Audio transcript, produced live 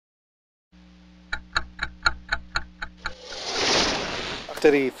After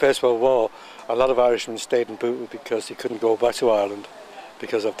the First World War, a lot of Irishmen stayed in Bootle because they couldn't go back to Ireland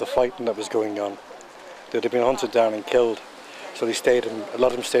because of the fighting that was going on. They'd have been hunted down and killed, so they stayed in. A lot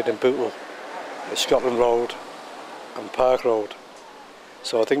of them stayed in Bootle, Scotland Road, and Park Road.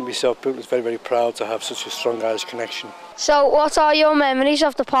 So I think myself, Bootle is very, very proud to have such a strong Irish connection. So, what are your memories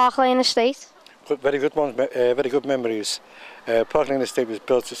of the Park Lane estate? Very good ones, very good memories. Park Lane estate was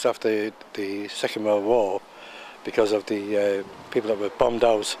built just after the Second World War because of the people that were bombed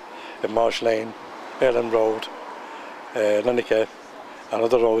out in Marsh Lane, Erland Road, Linacre, and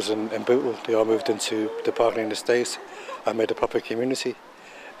other roads in Bootle. They all moved into the Park Lane estate and made a proper community.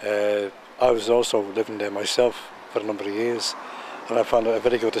 I was also living there myself for a number of years, and I found it a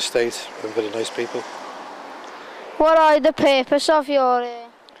very good estate and very nice people. What are the purpose of your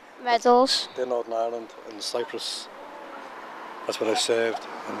medals? They're Northern Ireland and Cyprus. That's what I served,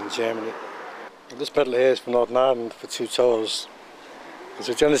 and in Germany. And this medal here is for Northern Ireland for 2 tours. It's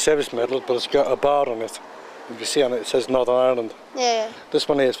a general service medal, but it's got a bar on it. You can see on it, it says Northern Ireland. Yeah. This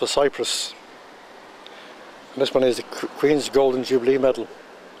one here is for Cyprus. And this one is the Queen's Golden Jubilee Medal,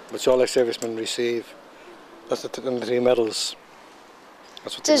 which all ex-servicemen receive. That's the 3 medals.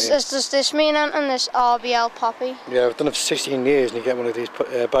 That's what Does this mean on this RBL poppy? Yeah, I've done it for 16 years and you get one of these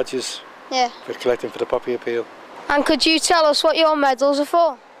badges for collecting for the poppy appeal. And could you tell us what your medals are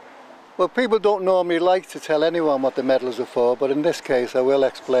for? Well, people don't normally like to tell anyone what the medals are for, but in this case I will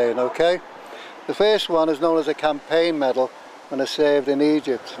explain, okay? The first one is known as a campaign medal when I served in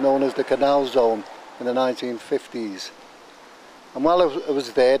Egypt, known as the Canal Zone in the 1950s. And while I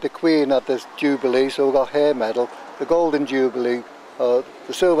was there, the Queen had this Jubilee, so we got her medal, the Golden Jubilee, the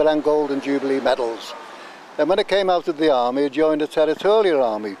Silver and Golden Jubilee medals. And when I came out of the army, I joined the Territorial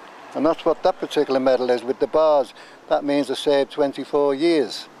Army, and that's what that particular medal is with the bars. That means I served 24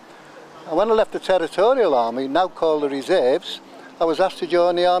 years. And when I left the Territorial Army, now called the Reserves, I was asked to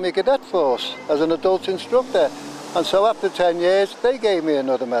join the Army Cadet Force as an adult instructor. And so after 10 years, they gave me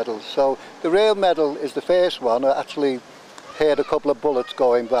another medal. So the real medal is the first one. I actually heard a couple of bullets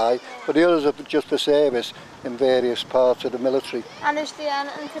going by, but the others are just for service in various parts of the military. And is there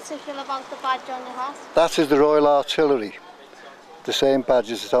anything particular about the badge on your hat? That is the Royal Artillery. The same badge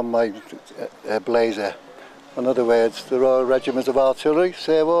is on my blazer. In other words, the Royal Regiments of Artillery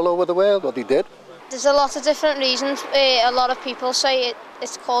serve all over the world, what they did. There's a lot of different reasons. A lot of people say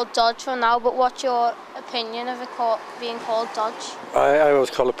it's called Dodge for now, but what's your opinion of it being called Dodge? I always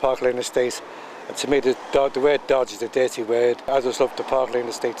call it Park Lane Estate. And to me, the word Dodge is a dirty word. I just love the Park Lane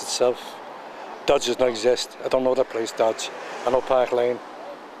Estate itself. Dodge does not exist. I don't know that place, Dodge. I know Park Lane.